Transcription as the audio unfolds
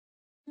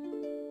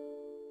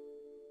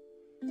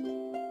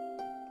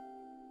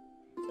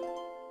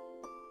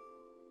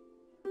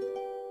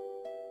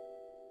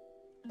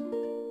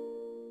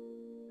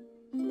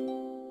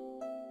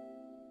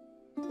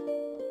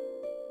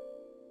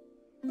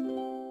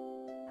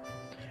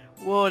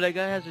Whoa, that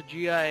guy has a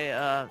GI,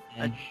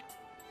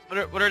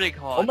 what are they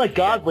called? Oh my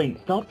god, Link,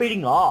 stop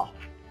beating off!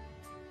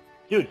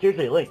 Dude,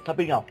 seriously, Link, stop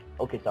beating off.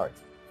 Okay, sorry.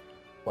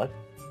 What?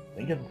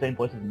 Link has the same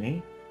voice as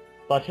me?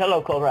 But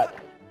hello, Correct.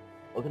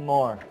 Looking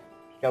more.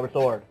 Skyward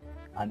Sword.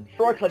 I'm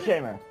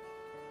TryclydeTamer.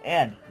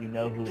 And you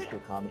know who's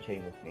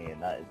commentating with me,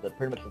 and that is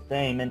pretty much the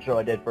same intro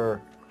I did for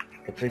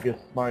the previous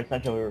Mario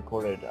Central we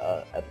recorded,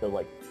 episode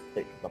like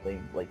 6 or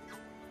something, like,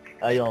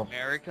 you know.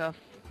 America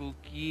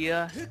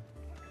Fukia.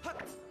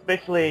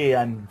 Basically,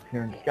 I'm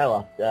here in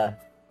Skyloft.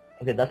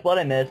 Okay, that's what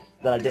I missed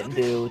that I didn't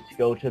do to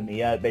go to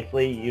Mia.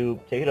 Basically,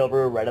 you take it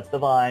over, right up the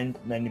vines,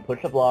 and then you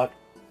push a block,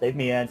 save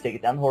Mia, take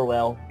it down the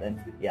Horwell,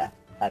 and yeah,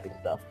 happy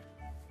stuff.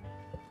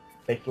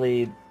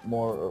 Basically,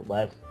 more or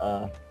less,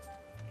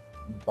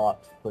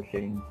 box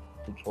pushing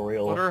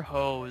tutorial. What are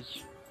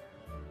hoes?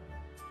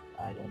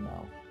 I don't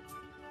know.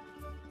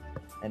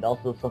 And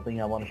also something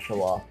I want to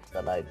show off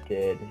that I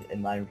did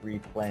in my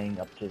replaying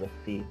up to the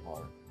C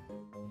part.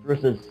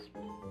 Versus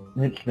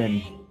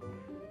Lynchman.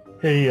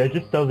 Hey, I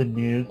just saw the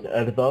news.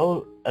 Out of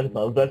all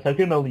of us, how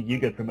come only you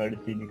got promoted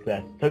to senior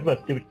class? Talk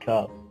about stupid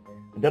cops.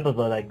 On top of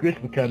all that, Chris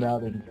would come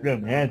out and his real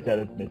hands out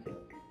of missing.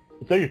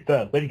 It's all your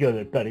fault. Way to go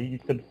there, buddy. You're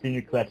some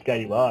senior class guy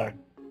you are.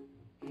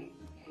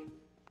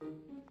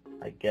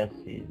 I guess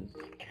he's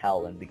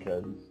Callan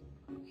because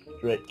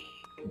Stritch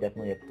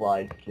definitely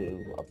applies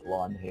to a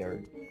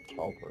blonde-haired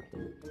tall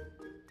person.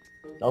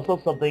 Also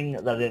something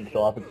that I didn't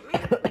show off is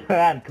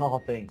I'm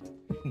coughing.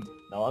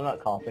 No, I'm not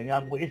coughing,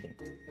 I'm wheezing.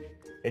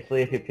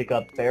 Basically, if you pick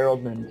up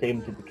barrels and take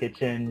them to the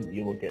kitchen,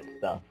 you will get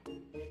stuff.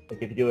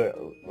 Like if you do it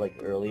like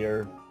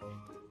earlier,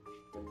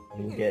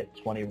 you will get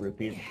 20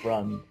 rupees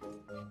from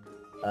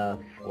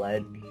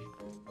Fledge.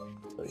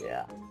 So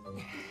yeah,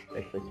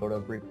 basically sort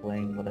of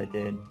replaying what I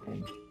did.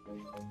 And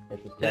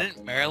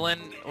wasn't Marilyn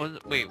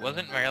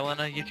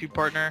a YouTube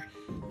partner?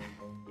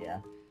 Yeah.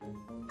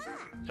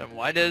 So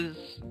why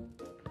does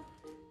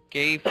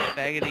gay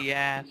faggoty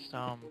ass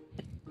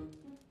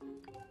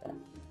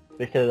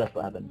Basically that's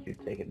what happens. You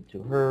take it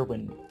to her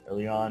when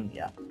early on,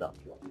 yeah, stuff.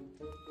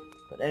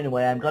 But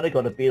anyway, I'm gonna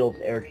go to Beetle's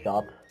air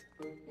shop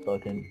so I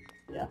can,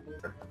 yeah.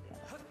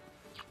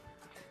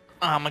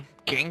 I'm a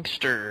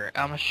gangster.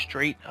 I'm a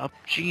straight up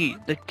G.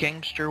 The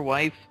gangster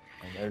wife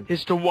And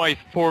is the wife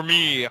for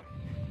me.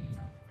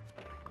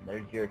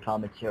 there's your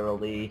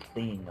commentary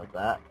scene of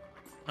that.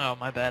 Oh,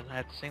 my bad. I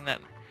had to sing that.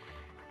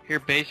 Here,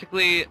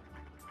 basically,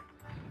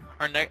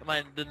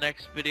 the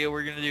next video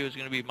we're gonna do is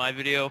gonna be my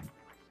video.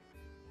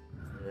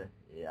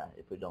 Yeah,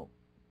 if we don't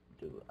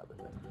do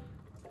everything.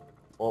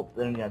 Well,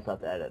 then you guys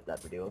have to edit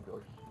that video of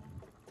yours.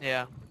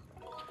 Yeah.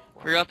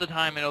 Figure out the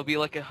time, and it'll be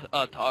like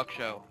a talk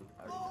show.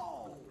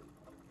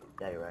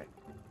 Yeah, you're right.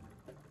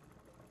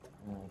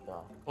 Oh my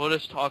god. We'll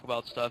just talk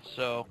about stuff.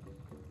 So.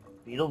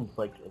 Beetle's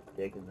like a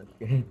dick in this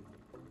game.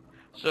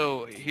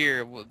 So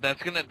here,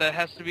 that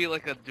has to be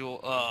like a dual,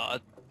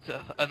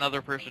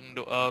 another person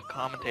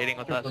commentating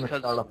with us. I'm gonna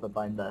start off by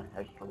buying the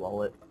extra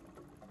wallet.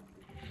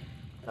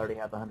 I already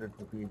have 100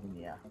 rupees and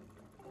yeah.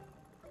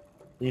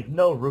 Leave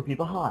no rupee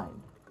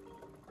behind.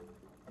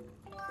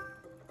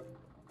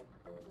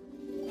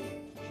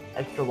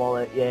 Extra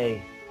wallet,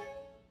 yay.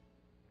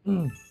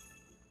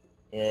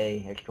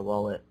 Yay, extra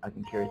wallet. I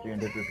can carry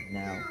 300 rupees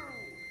now.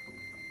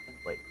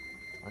 Wait,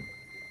 what?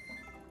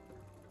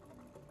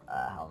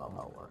 I don't know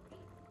how it works.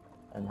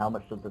 And how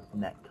much does this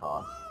net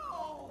cost?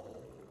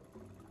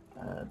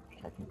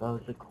 Checking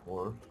about the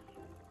course.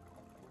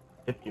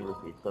 50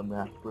 rupees, so I'm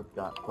gonna have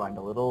to grind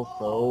a little,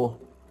 so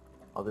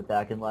I'll be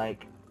back in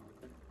like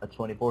a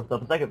 24th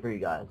of a second for you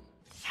guys.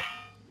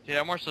 Dude, I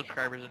have more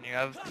subscribers than you.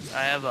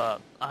 I have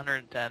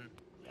 110.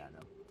 Yeah, I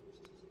know.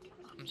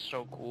 I'm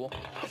so cool.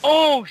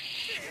 Oh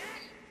shit!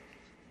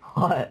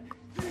 What?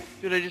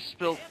 Dude, I just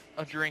spilled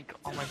a drink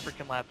on my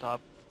freaking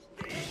laptop.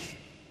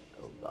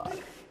 Oh god.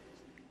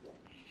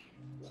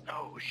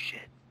 Oh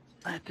shit.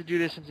 I have to do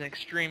this as an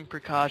extreme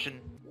precaution.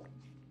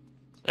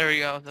 There we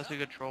go. That's a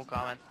good troll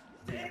comment.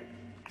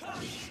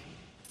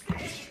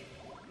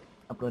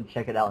 I'm going to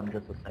check it out in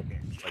just a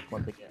second. Like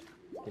once I get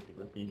 50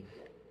 rupees.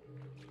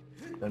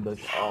 Then be like,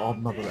 oh,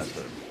 mother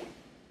effer.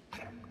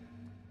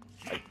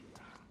 Like,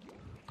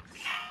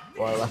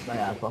 well, I left my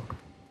ass off.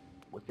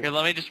 Here,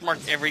 let me just mark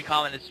every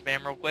comment as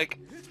spam real quick.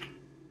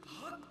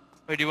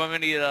 Wait, do you want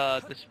me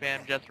to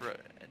spam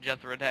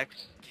Jethro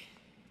text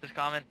this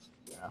comment?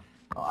 Yeah.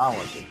 Oh, I don't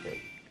want to do shit.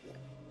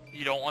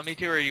 You don't want me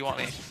to, or you want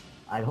me?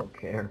 I don't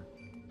care.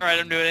 Alright,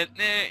 I'm doing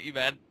it. You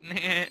bad.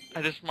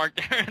 I just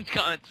marked everyone's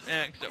comments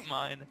except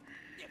mine.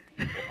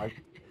 Well,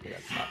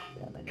 that's not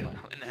spam anyway.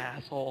 I'm an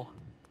asshole.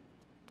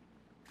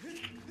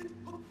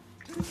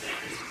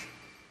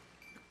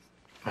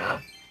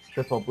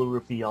 Triple blue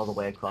rupee all the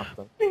way across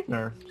the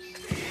finger.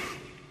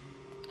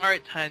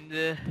 Alright, time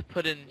to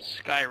put in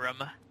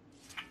Skyrim.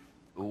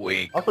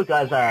 Wait. Also,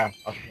 guys, I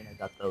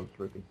got those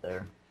rupees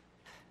there.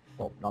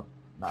 Well, not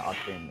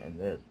often in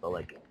this, but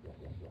like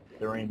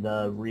during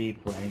the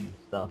replaying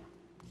stuff.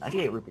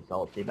 98 rupees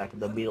solid back in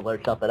the Beetle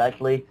Air shop, but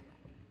actually,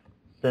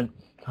 since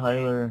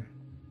Tyler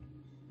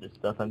did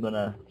stuff, I'm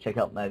gonna check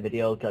out my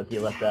video because he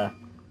left a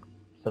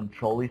some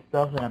trolly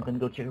stuff, and I'm gonna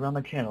go check around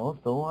my channel,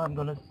 so I'm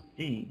gonna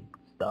see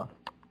stuff.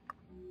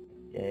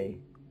 Yay.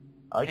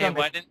 Hey,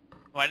 why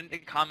didn't the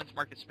comments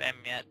mark it spam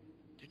yet?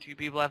 Do 2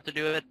 people have to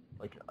do it?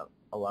 Like,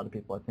 a lot of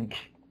people, I think.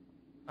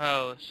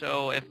 Oh,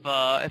 so if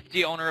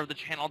the owner of the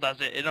channel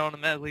does it, it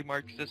automatically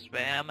marks as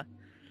spam.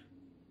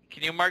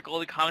 Can you mark all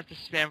the comments as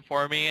spam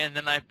for me, and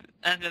then I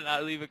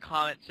leave a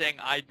comment saying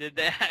I did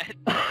that?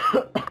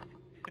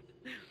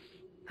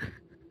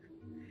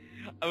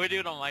 I would do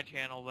it on my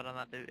channel, but I'm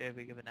not that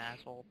big of an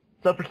asshole.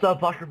 Sub for sub,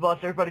 box for boss,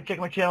 everybody check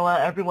my channel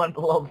out, everyone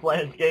below the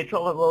landscape,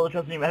 troll below,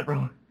 trust me,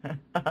 bro.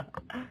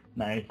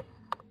 Nice.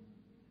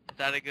 Is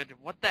that a good...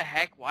 What the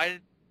heck? Why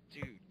did...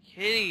 Dude,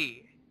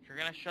 kitty! You're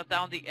gonna shut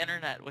down the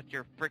internet with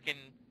your frickin'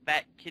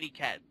 fat kitty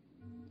cat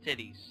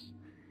titties.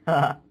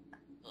 Oh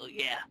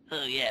yeah,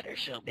 they're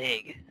so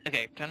big.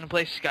 Okay, time to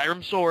play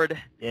Skyrim Sword.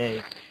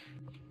 Yay.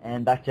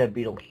 And back to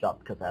Beetle Shop,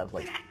 because I have,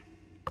 like,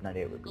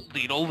 98 rupees.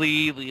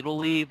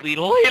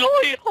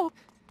 Leedle.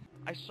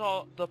 I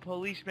saw the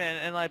policeman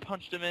and I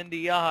punched him in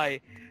the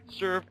eye.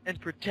 Serve and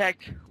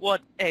protect,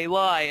 what a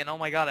lie. And oh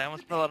my god, I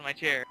almost fell out of my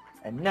chair.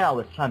 And now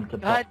it's time to...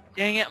 God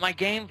dang it, my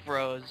game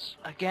froze.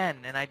 Again,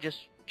 and I just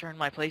turned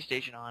my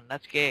PlayStation on.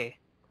 That's gay.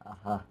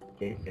 Uh-huh,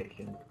 gay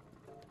station.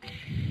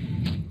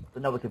 So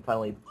now we can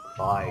finally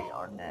buy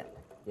our net.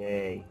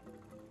 Yay.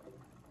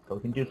 So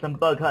we can do some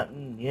bug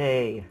hunting.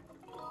 Yay.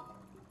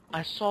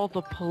 I saw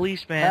the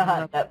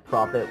policeman. Net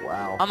profit,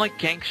 wow. I'm a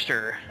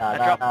gangster. I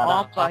drop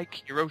bombs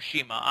like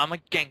Hiroshima. I'm a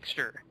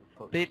gangster.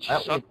 Bitch,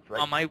 suck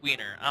on my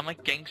wiener. I'm a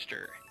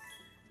gangster.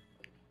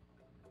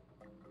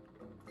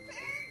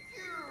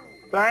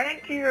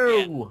 Thank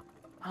you!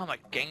 Yeah, I'm a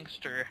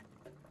gangster.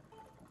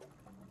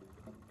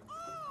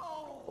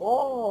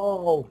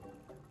 Oh!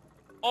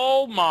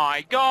 Oh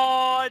my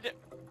god!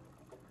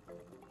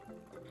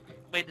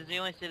 Wait, does he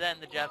only say that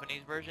in the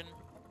Japanese version?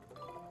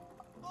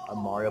 A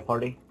Mario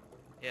Party?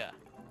 Yeah.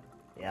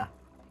 Yeah.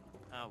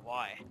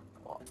 Why?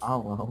 Well, I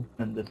don't know.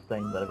 And this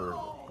thing, whatever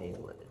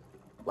Halo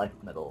is. Life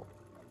metal.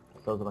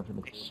 So a bunch of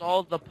I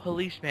saw the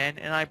policeman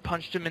and I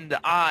punched him in the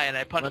eye and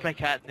I punched my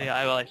cat in the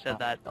eye while I said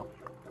that. No.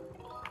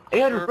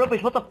 800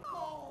 rupees, what the...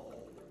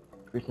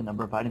 Increase the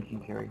number of items you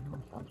can carry. Oh,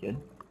 sounds good.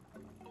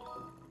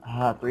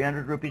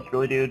 300 rupees,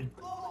 really, dude?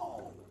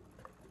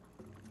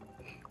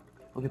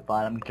 Okay,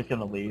 fine, I'm just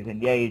gonna leave,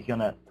 and yeah, he's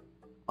gonna...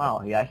 Wow,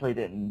 he actually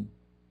didn't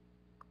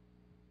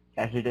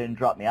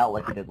drop me out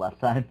like he did last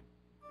time.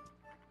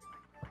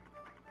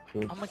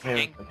 I'm a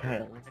gangster.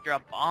 I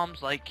drop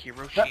bombs like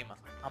Hiroshima.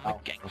 I'm a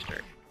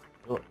gangster.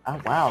 Oh,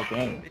 wow,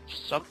 dang.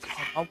 Bitch, suck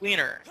on my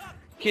wiener.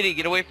 Kitty,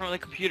 get away from the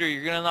computer,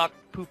 you're gonna knock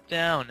poop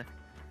down.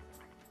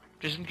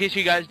 Just in case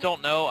you guys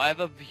don't know, I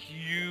have a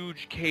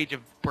huge cage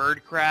of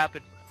bird crap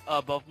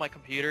above my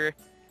computer,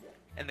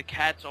 and the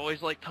cat's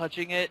always like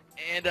touching it,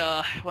 and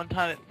one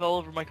time it fell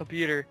over my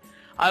computer.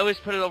 I always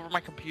put it over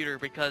my computer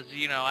because,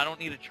 you know, I don't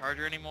need a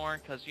charger anymore,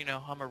 because, you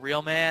know, I'm a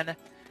real man.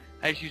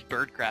 I just use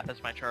bird crap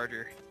as my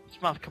charger.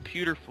 It's my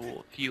computer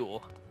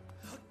fuel.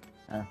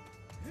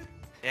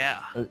 Yeah.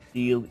 Do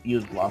you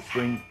use lost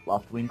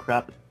wing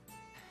crap?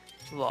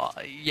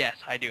 Yes,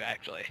 I do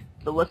actually.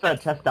 So let's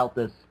test out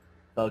this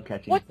bug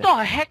catching What thing.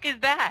 the heck is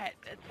that?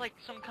 It's like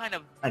some kind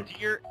of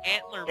deer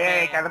antler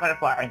Hey, got a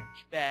butterfly.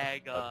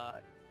 bag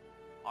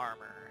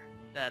armor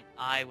that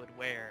I would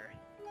wear.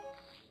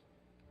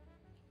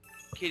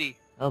 Kitty.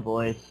 Oh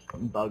boys,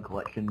 bug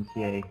collections,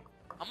 yay.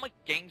 I'm a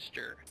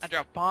gangster. I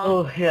drop bombs.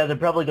 Oh yeah, they're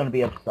probably gonna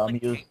be of some I'm a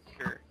use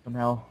gangster.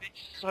 somehow.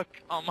 Bitch, suck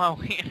on my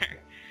wiener.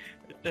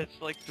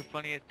 That's like the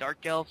funniest.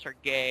 Dark elves are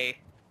gay.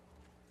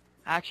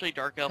 Actually,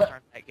 dark elves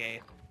aren't that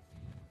gay.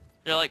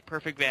 They're like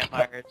perfect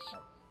vampires.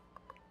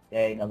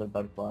 Yay, another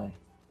butterfly.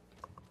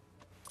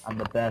 I'm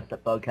the best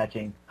at bug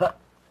catching.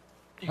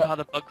 You caught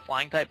a bug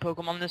flying type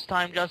Pokemon this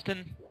time,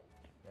 Justin?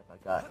 Yes, I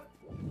got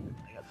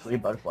 3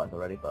 butterflies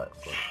already, but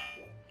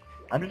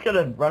I'm just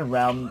gonna run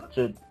around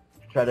to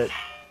try to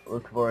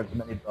look for as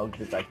many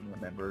bugs as I can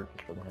remember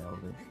for the hell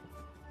of it.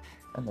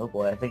 And oh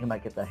boy, I think I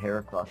might get the hair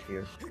across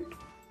here.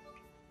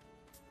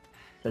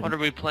 What are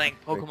we playing?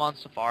 Pokemon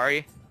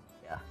Safari?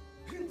 Yeah.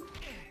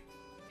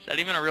 Is that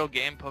even a real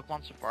game?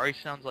 Pokemon Safari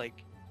sounds like...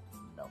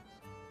 No.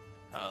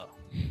 Oh.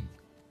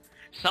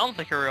 Sounds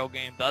like a real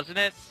game, doesn't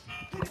it?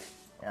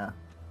 Yeah.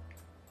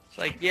 It's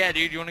like, yeah,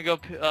 dude, you want to go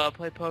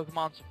play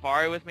Pokemon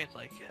Safari with me? It's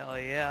like, hell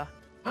yeah.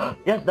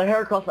 Yes, the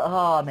hair across.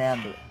 Oh man,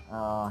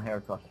 hair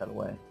across that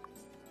away.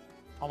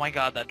 Oh my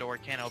god, that door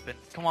can't open.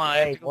 Come on, I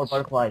Hey, have to go. more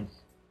butterflies.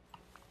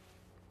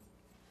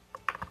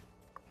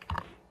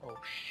 Oh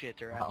shit,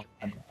 they're Wow,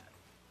 after me.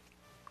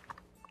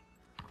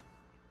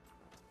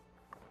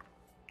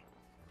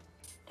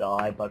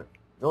 Die,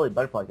 really,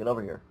 butterfly, get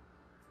over here.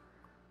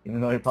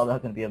 Even though you're probably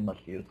not gonna be of much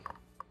use.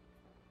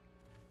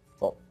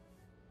 Well,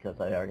 because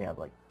I already have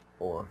like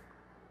 4.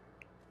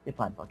 You're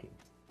fine, fuck you.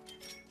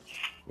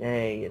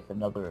 Yay, it's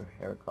another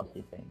hair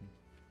crossy thing.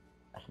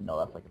 Actually, no,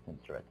 that's like a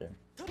pincer right there.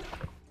 Let's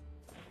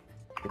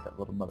get that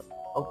little mother.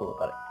 Oh, cool,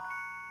 got it.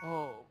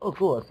 Oh. Oh,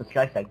 cool, it's the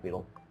sky stag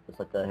beetle. Just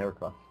like the hair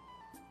cross.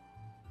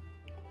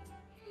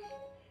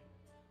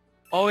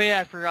 Oh yeah,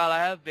 I forgot. I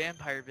have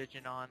vampire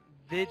vision on.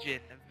 Vision.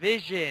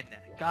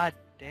 God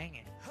dang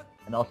it.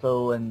 And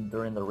also,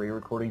 during the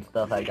re-recording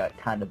stuff, I got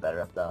kind of better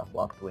at the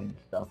walk-swing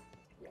stuff.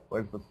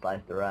 Where's the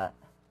scyther at?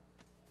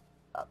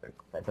 Oh, there's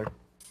the scyther.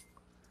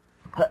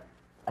 Huh.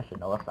 Actually,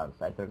 no, that's not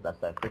a scyther.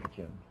 That's a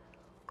Pikachu.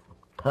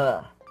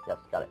 Huh. Yes,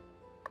 got it.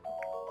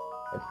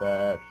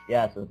 It's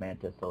yeah, it's a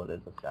mantis, so it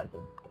is a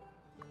scyther.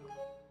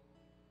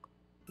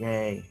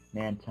 Yay,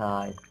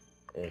 manti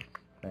is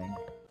thing.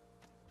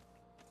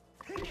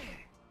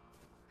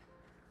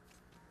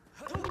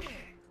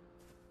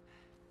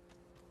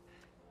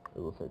 It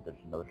looks like there's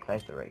another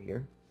scyther right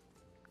here.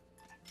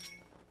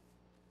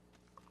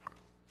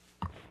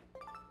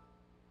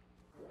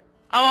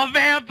 I'm a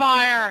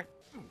vampire!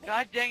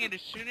 God dang it,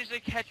 as soon as they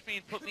catch me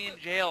and put me in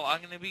jail,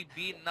 I'm gonna be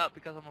beaten up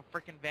because I'm a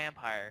freaking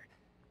vampire.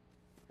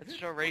 That's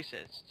so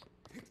racist.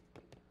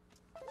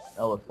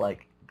 Oh, it's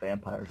like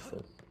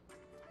vampirecist.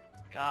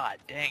 God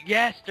dang.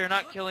 Yes, they're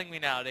not killing me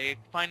now. They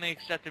finally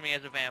accepted me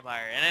as a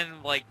vampire. And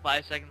then, like,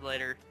 5 seconds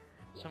later,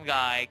 some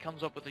guy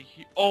comes up with a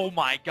oh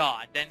my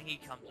god. Then he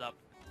comes up.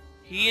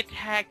 He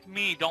attacked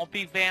me. Don't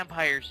be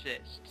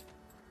vampirecist.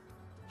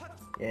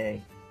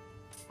 Yay.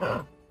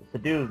 It's a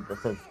dude that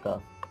says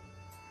stuff.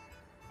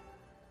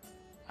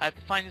 I have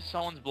to find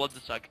someone's blood to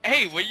suck.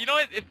 Hey, well, you know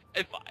what?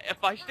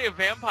 If I stay a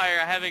vampire,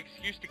 I have an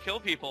excuse to kill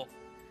people.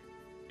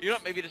 You know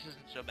what? Maybe this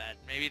isn't so bad.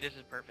 Maybe this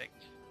is perfect.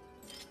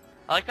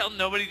 I like how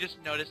nobody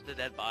just noticed the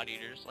dead body.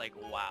 They're just like,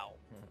 wow,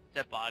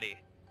 dead body.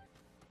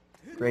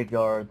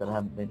 Graveyard that I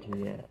haven't been to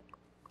yet.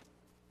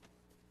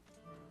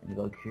 Any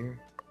bugs here?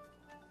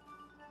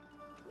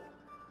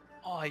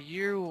 Oh,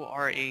 you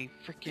are a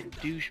freaking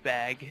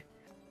douchebag.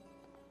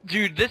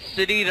 Dude, this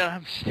city that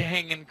I'm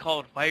staying in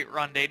called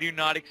Whiterun, they do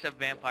not accept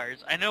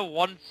vampires. I know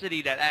one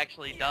city that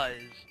actually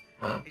does.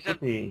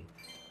 Except, I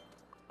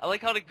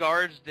like how the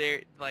guards,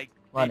 they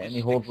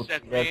just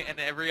accept me, and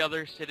every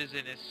other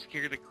citizen is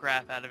scared the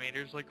crap out of me.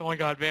 They're just like, oh my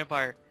god,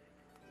 vampire.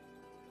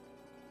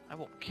 I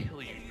will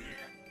kill you.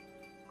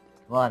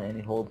 Come on,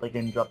 any holds I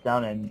can drop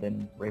down and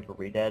then rape a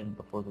Redead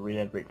before the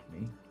Redead rapes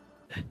me.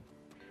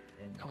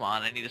 Come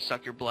on, I need to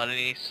suck your blood. I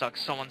need to suck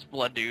someone's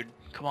blood, dude.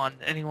 Come on,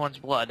 anyone's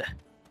blood.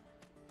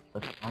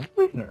 Suck my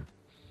sweetener.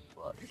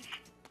 Blood.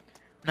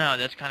 No,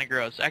 that's kind of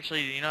gross.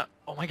 Actually, you know...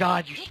 Oh my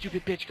god, you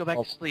stupid bitch, go back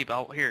to sleep.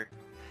 Out here.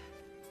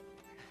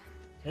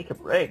 Take a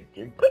break,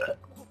 dude.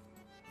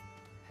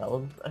 That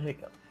was a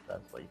hiccup.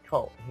 That's what you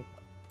call a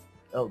hiccup.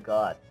 Oh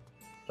god.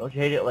 Don't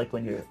you hate it like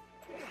when your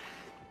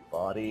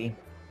body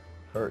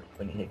hurts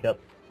when you hiccup?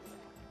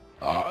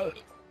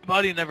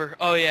 Body never...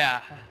 Oh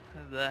yeah,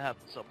 that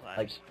happens sometimes.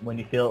 Like when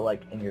you feel it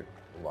like in your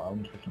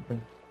lungs or something?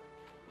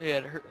 Yeah,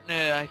 it hurt.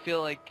 Yeah, I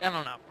feel like... I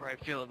don't know where I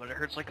feel it, but it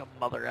hurts like a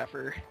mother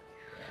effer.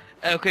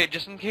 Okay,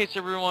 just in case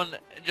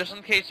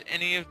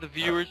any of the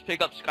viewers pick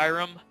up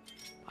Skyrim,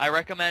 I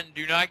recommend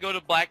do not go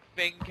to Broken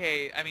Fink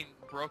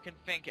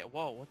Cave.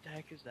 Whoa, what the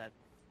heck is that?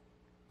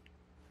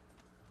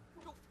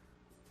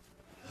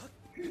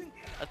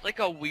 That's like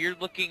a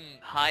weird looking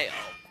high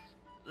elf.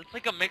 It's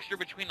like a mixture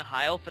between a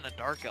high elf and a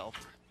dark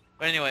elf.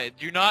 But anyway,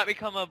 do not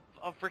become a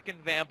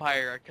freaking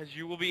vampire, because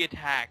you will be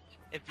attacked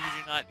if you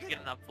do not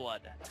get enough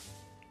blood.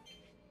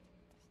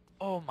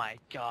 Oh my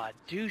god,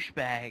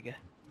 douchebag.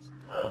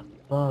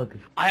 Bug.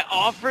 I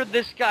offered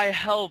this guy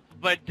help,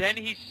 but then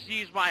he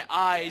sees my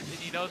eyes and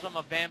he knows I'm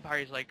a vampire.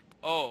 He's like,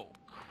 oh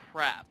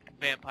crap,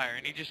 vampire,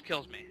 and he just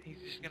kills me. He's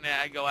just gonna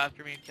go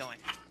after me and kill me.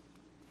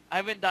 I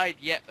haven't died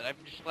yet, but I'm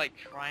just like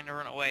trying to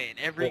run away, and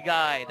every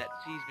guy that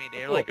sees me,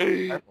 they're like,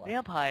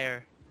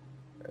 vampire.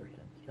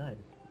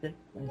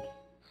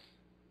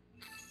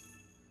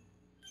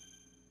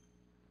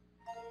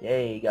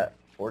 Yay, you got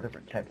 4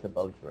 different types of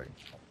bugs already.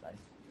 That's nice.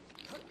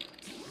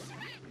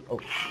 Oh,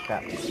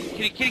 crap.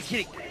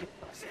 Kitty.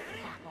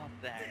 Off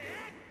that.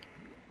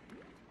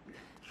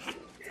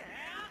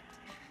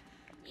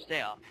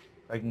 Stay off.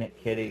 Pregnant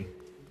kitty.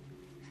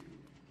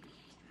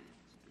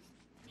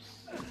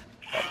 That's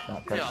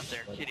not Stay off pregnant.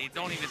 there, kitty.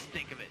 Don't even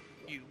think of it,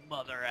 you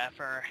mother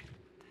effer.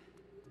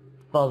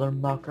 Father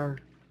mucker.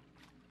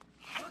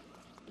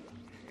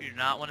 You do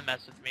not want to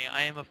mess with me.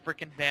 I am a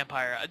freaking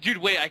vampire. Dude,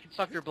 wait, I can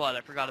suck your blood.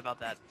 I forgot about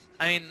that.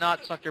 I mean,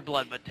 not suck your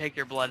blood, but take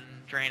your blood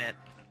and drain it.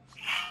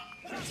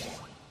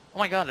 Oh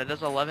my god, it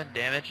does 11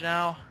 damage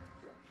now?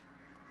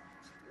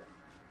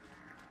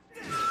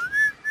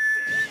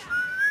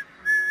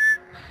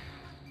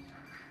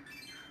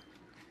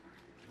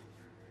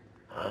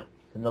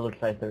 Another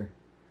scyther.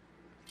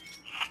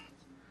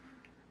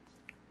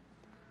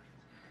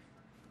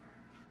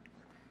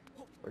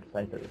 Where's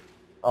scyther?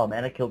 Oh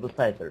man, I killed the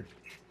scyther.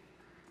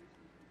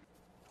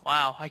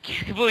 Wow, I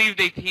can't believe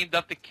they teamed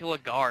up to kill a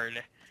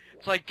guard.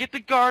 It's like, get the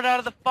guard out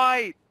of the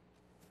fight!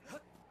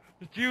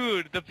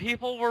 Dude, the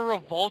people were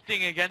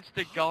revolting against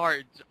the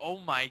guards. Oh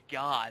my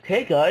god.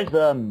 Hey guys,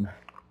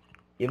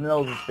 even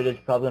though this video is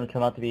probably going to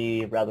come out to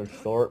be rather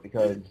short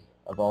because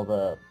of all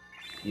the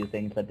few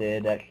things I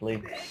did,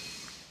 actually,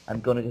 I'm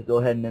going to go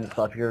ahead and end it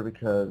off here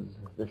because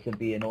this should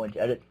be annoying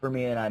to edit for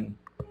me, and I'm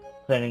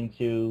planning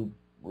to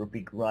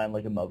rupee grind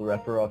like a mother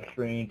effer off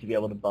screen to be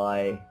able to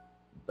buy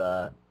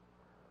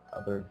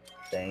other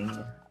thing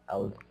I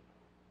was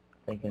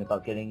thinking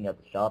about getting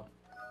at the shop.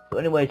 So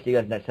anyway, see you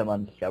guys next time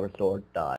on Skyward Sword Die.